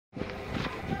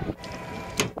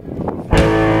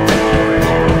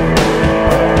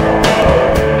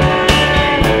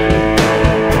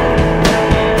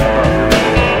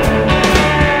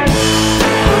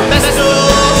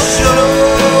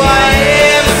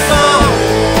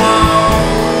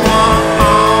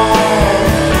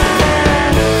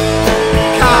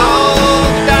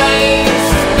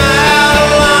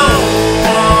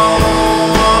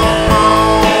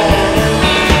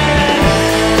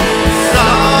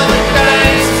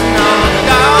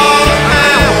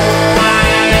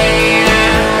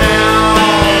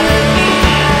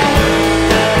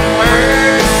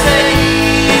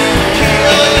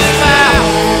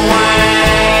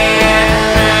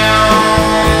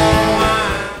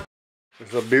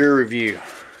There's a beer review.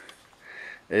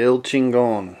 El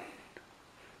Chingon,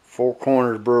 Four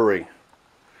Corners Brewery,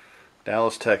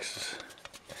 Dallas, Texas.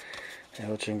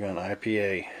 El Chingon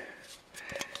IPA.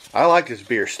 I like this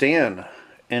beer. Stan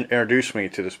introduced me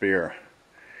to this beer,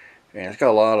 and it's got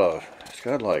a lot of,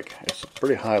 it's a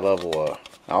pretty high level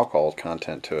alcohol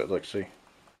content to it. Let's see,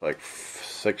 like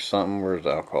 6 something. Where's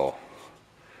the alcohol?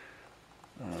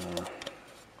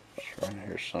 It's right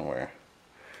here somewhere.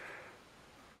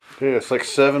 Yeah, it's like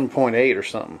 7.8 or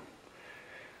something.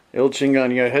 El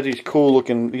Chingon, it has these cool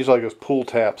looking, these are like those pull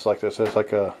taps like this. It's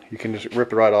like a, you can just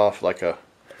rip it right off like a,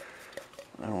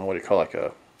 I don't know what you call, like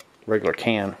a regular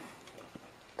can.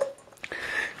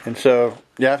 And so,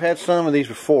 yeah, I've had some of these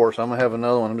before, so I'm gonna have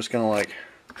another one. I'm just gonna like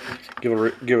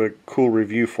give a cool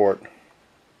review for it.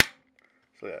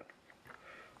 So that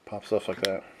pops off like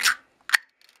that.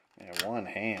 Yeah, one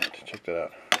hand. Check that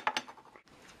out.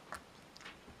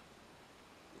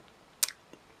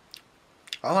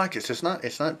 I like it. It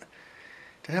doesn't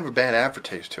have a bad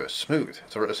aftertaste to it. It's smooth.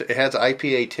 It has an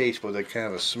IPA taste with a kind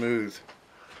of a smooth.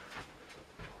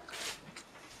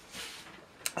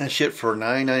 That shit for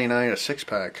 $9.99 a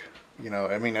 6-pack. You know,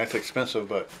 I mean, that's expensive,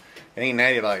 but it ain't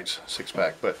Natty Lights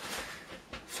 6-pack. But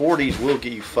 40s will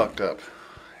get you fucked up.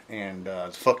 And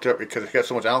it's fucked up because it's got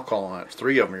so much alcohol on it. It's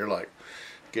 3 of them. You're like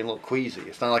getting a little queasy.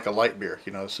 It's not like a light beer.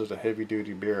 You know, this is a heavy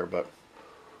duty beer, but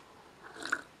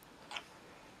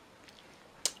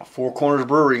Four Corners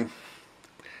Brewery,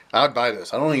 I would buy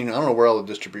this. I don't know where all the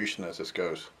distribution is. This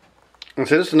goes. And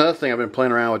so this is another thing I've been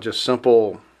playing around with, just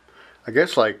simple, I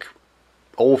guess, like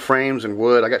old frames and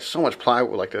wood. I got so much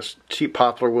plywood, like this cheap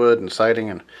poplar wood and siding,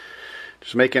 and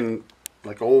just making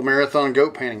like old marathon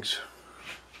goat paintings.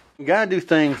 You gotta do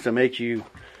things to make you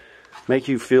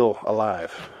feel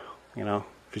alive, you know,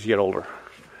 as you get older.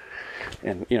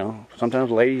 And you know, sometimes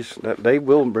ladies, they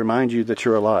will remind you that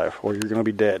you're alive or you're gonna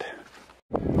be dead.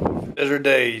 Desert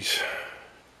days.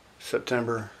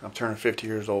 September. I'm turning 50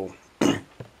 years old.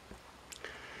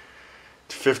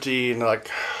 50 in like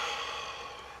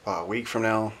about a week from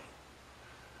now.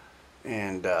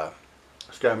 And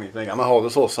it's got me thinking.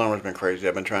 This whole summer's been crazy.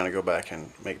 I've been trying to go back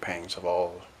and make paintings of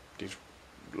all these,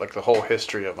 like the whole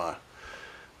history of my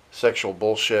sexual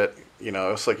bullshit. You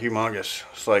know, it's like humongous.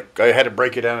 It's like I had to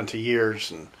break it down into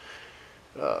years and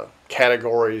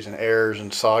categories and eras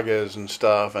and sagas and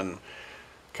stuff, and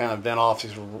kind of vent off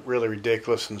these really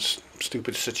ridiculous and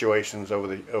stupid situations over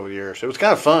the years. It was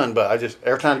kind of fun, but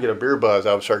every time I get a beer buzz,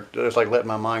 I would start just like letting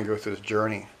my mind go through this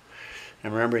journey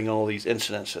and remembering all these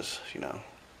incidences. You know,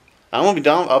 I won't be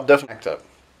done. I'll definitely act up,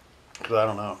 because I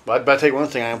don't know. But I tell you one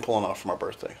thing, I am pulling off for my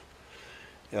birthday.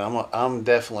 You know, I'm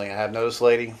definitely. I have known this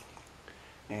lady,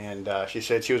 and she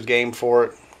said she was game for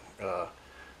it.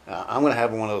 I'm gonna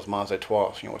have one of those Menage a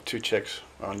Trois, you know, with 2 chicks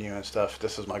on you and stuff.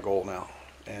 This is my goal now,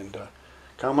 and.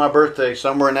 Come my birthday,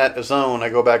 somewhere in that zone, I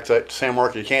go back to San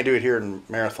Marcos. You can't do it here in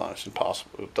Marathon. It's impossible.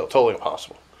 It's totally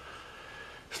impossible.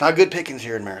 It's not good pickings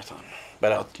here in Marathon.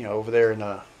 But out, you know, over there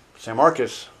in San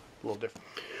Marcos, a little different.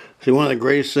 See, one of the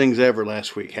greatest things ever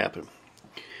last week happened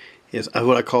is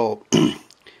what I call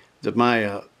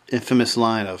my infamous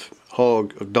line of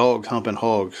dog humping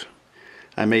hogs.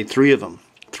 I made 3 of them,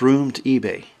 threw them to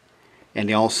eBay, and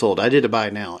they all sold. I did a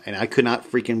buy now, and I could not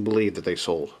freaking believe that they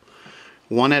sold.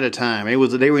 One at a time. They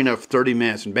were in there for 30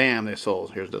 minutes, and bam, they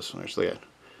sold. Here's this one. Look at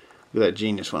that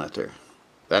genius one out there.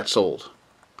 That sold.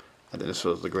 And then this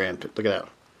was the grand. Look at that.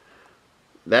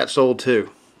 That sold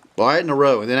too. Well, I had in a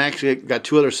row, and then I actually got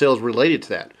 2 other sales related to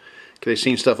that, because they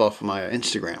seen stuff off of my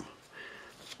Instagram.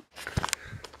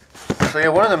 So yeah,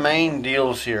 one of the main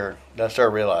deals here that I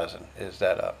started realizing is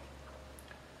that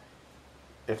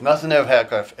if nothing ever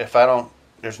happens, if I don't,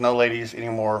 there's no ladies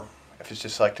anymore. If it's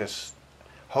just like this.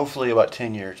 Hopefully about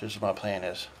 10 years, this is my plan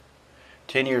is.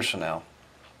 10 years from now.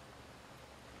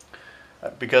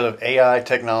 Because of AI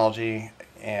technology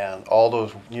and all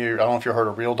those, I don't know if you've heard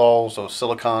of real dolls, those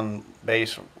silicone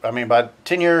based. I mean, by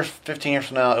 10 years, 15 years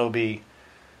from now, it'll be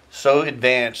so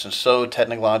advanced and so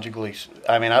technologically.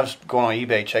 I mean, I was going on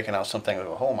eBay checking out something, and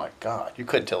I go, oh my God, you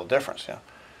couldn't tell the difference. You know?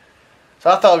 So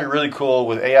I thought it would be really cool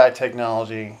with AI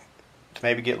technology to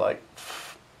maybe get like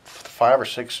 5 or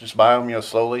 6, just buy them, you know,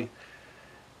 slowly.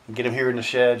 Get them here in the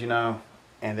shed, you know,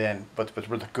 and then, but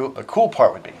the cool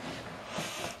part would be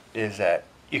is that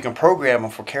you can program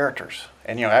them for characters.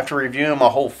 And, you know, after reviewing my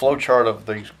whole flow chart of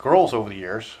these girls over the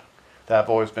years that I've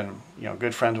always been, you know,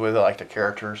 good friends with, I like the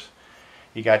characters.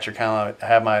 You got your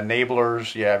have my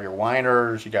enablers, you have your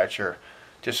whiners, you got your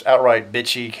just outright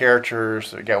bitchy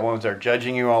characters. You got ones that are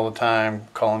judging you all the time,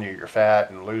 calling you you're fat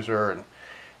and loser, and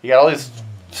you got all these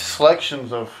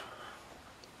selections of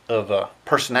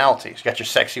personalities. You got your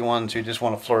sexy ones who just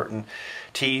want to flirt and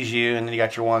tease you, and then you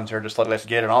got your ones who are just like, let's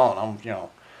get it on. You know.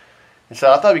 And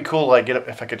so I thought it'd be cool, like,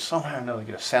 if I could somehow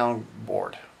get a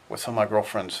soundboard with some of my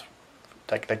girlfriends.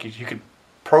 Like you could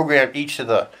program each of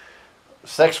the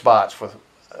sex bots with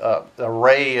an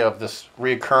array of this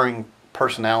reoccurring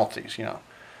personalities. You know,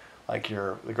 like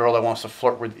the girl that wants to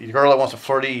flirt with the girl that wants to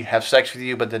flirty, have sex with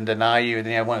you, but then deny you, and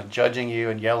then you have one that's judging you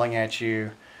and yelling at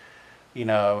you. You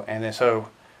know, and then so.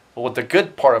 Well, what the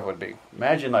good part of it would be,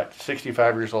 imagine like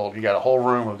 65 years old, you got a whole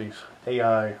room of these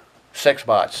AI sex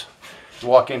bots. You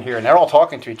walk in here and they're all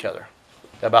talking to each other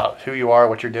about who you are,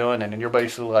 what you're doing, and then you're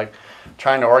basically like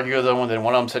trying to argue with them, and then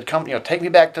one of them said, come, you know, take me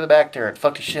back to the back there and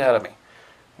fuck the shit out of me.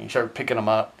 And you start picking them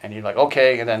up, and you're like,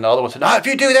 okay, and then the other one said, no, if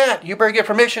you do that, you better get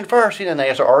permission first. And then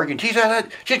they start arguing, she's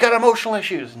got emotional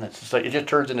issues, and it's just like, it just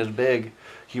turns into this big,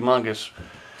 humongous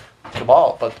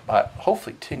cabal. But by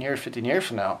hopefully 10 years, 15 years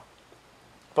from now,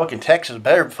 fucking Texas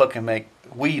better fucking make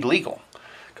weed legal,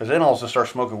 because then I'll just start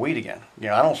smoking weed again. You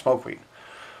know, I don't smoke weed,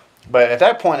 but at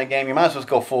that point in the game, you might as well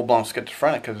go full blown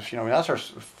schizophrenic, because you know when I start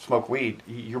smoke weed,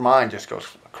 your mind just goes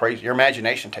crazy. Your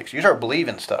imagination takes you. You start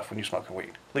believing stuff when you're smoking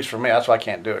weed. At least for me, that's why I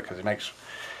can't do it, because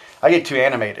I get too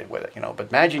animated with it. You know, but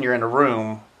imagine you're in a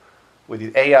room with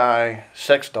these AI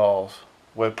sex dolls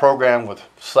with programmed with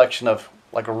selection of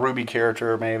like a Ruby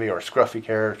character maybe, or a Scruffy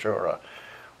character,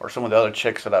 or some of the other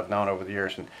chicks that I've known over the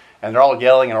years, and they're all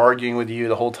yelling and arguing with you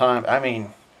the whole time. I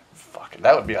mean, fuck it,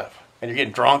 that would be and you're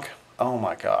getting drunk. Oh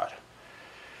my God.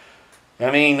 I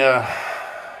mean,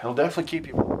 it'll definitely keep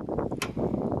you.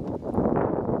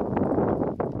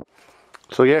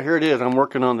 So yeah, here it is. I'm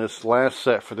working on this last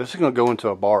set for this. Is going to go into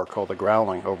a bar called the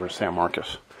Growling over in San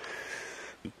Marcos.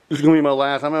 This is going to be my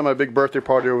last. I'm at my big birthday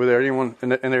party over there. Anyone in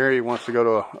the area wants to go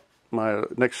to my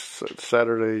next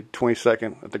Saturday,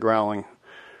 22nd at the Growling,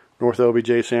 North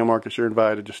LBJ, San Marcos, you're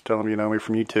invited. Just tell them you know me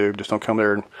from YouTube. Just don't come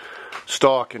there and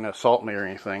stalk and assault me or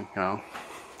anything. You know,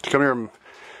 just come here and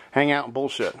hang out and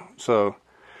bullshit. So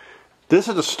this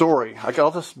is the story.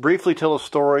 I'll just briefly tell a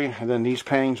story, and then these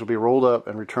paintings will be rolled up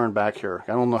and returned back here.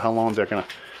 I don't know how long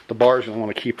the bar's gonna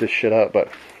want to keep this shit up, but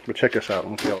check this out.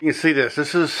 You can see this.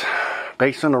 This is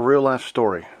based on a real life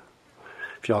story.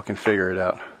 If y'all can figure it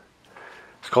out,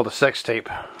 it's called a sex tape.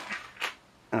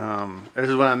 This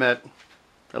is when I met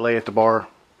a lady at the bar.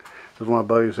 There's one of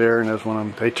my buddies there, and there's one of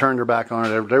them. They turned their back on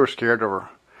her. They were scared of her,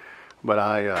 but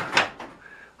I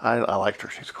liked her.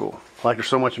 She's cool. I liked her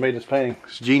so much I made this painting.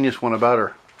 It's a genius one about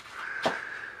her.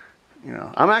 You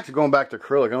know, I'm actually going back to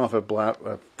acrylic. I don't know if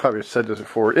I've probably said this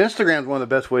before. Instagram's one of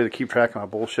the best ways to keep track of my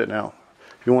bullshit now.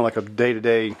 If you want like a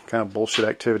day-to-day kind of bullshit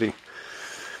activity.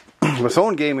 But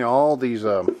someone gave me all these,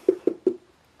 gave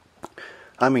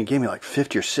me like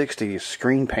 50 or 60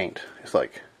 screen paint. It's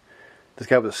like, this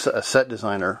guy was a set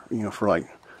designer, you know, for like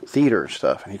theater and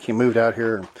stuff, and he moved out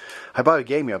here, and I probably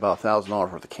gave me about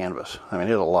 $1,000 worth of canvas. I mean,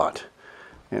 it was a lot.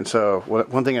 And so one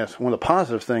of the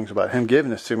positive things about him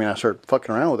giving this to me, and I started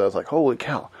fucking around with it, I was like, holy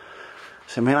cow. I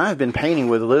said, man, I've been painting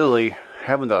with literally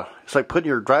it's like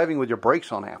driving with your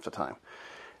brakes on half the time.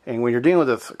 And when you're dealing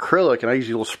with this acrylic, and I use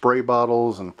little spray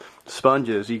bottles and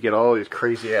sponges, you get all these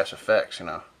crazy ass effects, you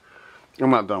know. I'm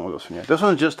not done with this one yet. This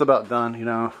one's just about done, you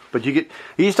know. But you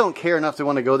just don't care enough to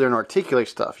want to go there and articulate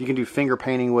stuff. You can do finger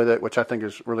painting with it, which I think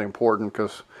is really important,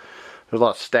 because there's a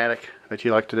lot of static that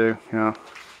you like to do, you know.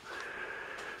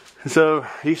 And so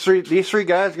these three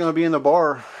guys are going to be in the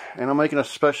bar, and I'm making a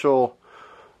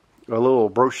little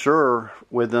brochure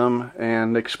with them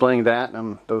and explaining that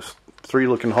and those three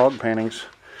looking hog paintings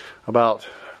about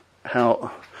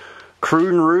how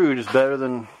crude and rude is better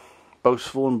than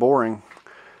boastful and boring.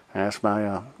 And that's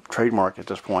my trademark at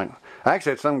this point. I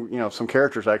actually had some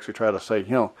characters actually try to say,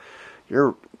 you know,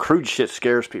 your crude shit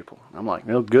scares people. I'm like,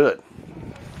 no, good.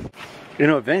 You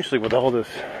know, eventually with all this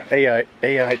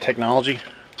AI technology,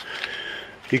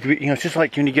 you could be, you know, it's just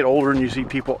like when you get older and you see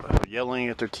people yelling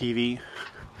at their TV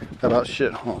about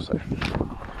shit. Hold on a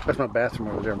second. That's my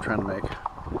bathroom over there I'm trying to make.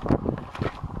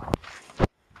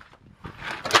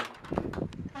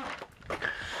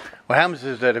 What happens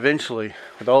is that eventually,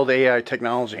 with all the AI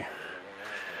technology,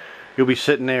 you'll be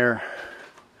sitting there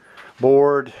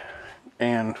bored,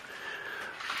 and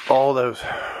all those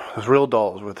real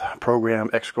dolls with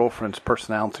programmed ex-girlfriends'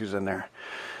 personalities in there.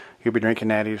 You'll be drinking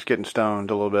natties, getting stoned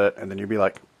a little bit, and then you'll be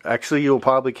like, actually you'll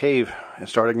probably cave and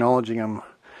start acknowledging them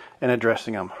and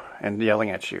addressing them and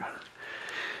yelling at you.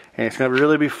 And it's going to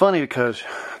really be funny, because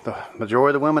the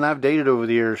majority of the women I've dated over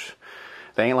the years,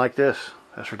 they ain't like this.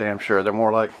 That's for damn sure. They're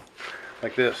more like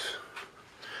this,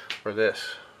 or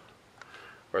this,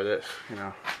 or this, you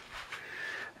know.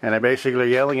 And they're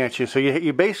basically yelling at you. So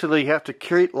you basically have to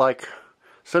create like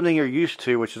something you're used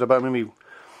to, which is about maybe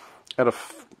out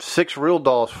of 6 real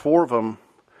dolls, 4 of them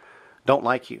don't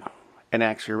like you and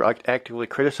actually are actively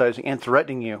criticizing and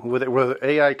threatening you. With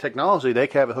AI technology, they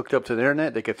can have it hooked up to the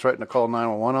internet. They could threaten to call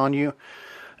 911 on you.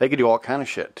 They could do all kind of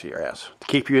shit to your ass to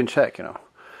keep you in check, you know.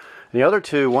 And the other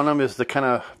 2, one of them is the kind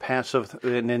of passive,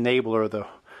 an enabler.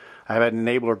 I've had an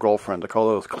enabler girlfriend. They call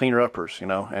those cleaner uppers, you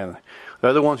know. And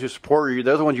they're the ones who support you.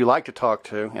 They're the ones you like to talk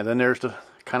to. And then there's the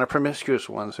kind of promiscuous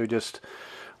ones who just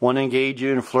want to engage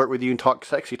you and flirt with you and talk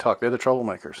sexy talk. They're the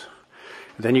troublemakers.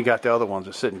 And then you got the other ones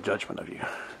that sit in judgment of you.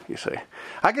 You see,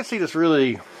 I can see this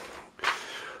really,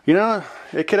 you know,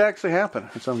 it could actually happen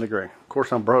to some degree. Of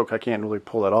course, I'm broke. I can't really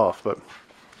pull that off. But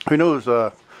who knows?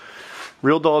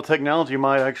 Real doll technology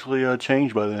might actually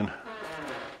change by then.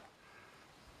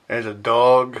 As a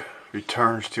dog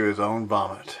returns to his own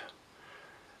vomit,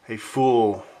 a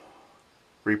fool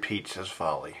repeats his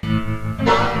folly.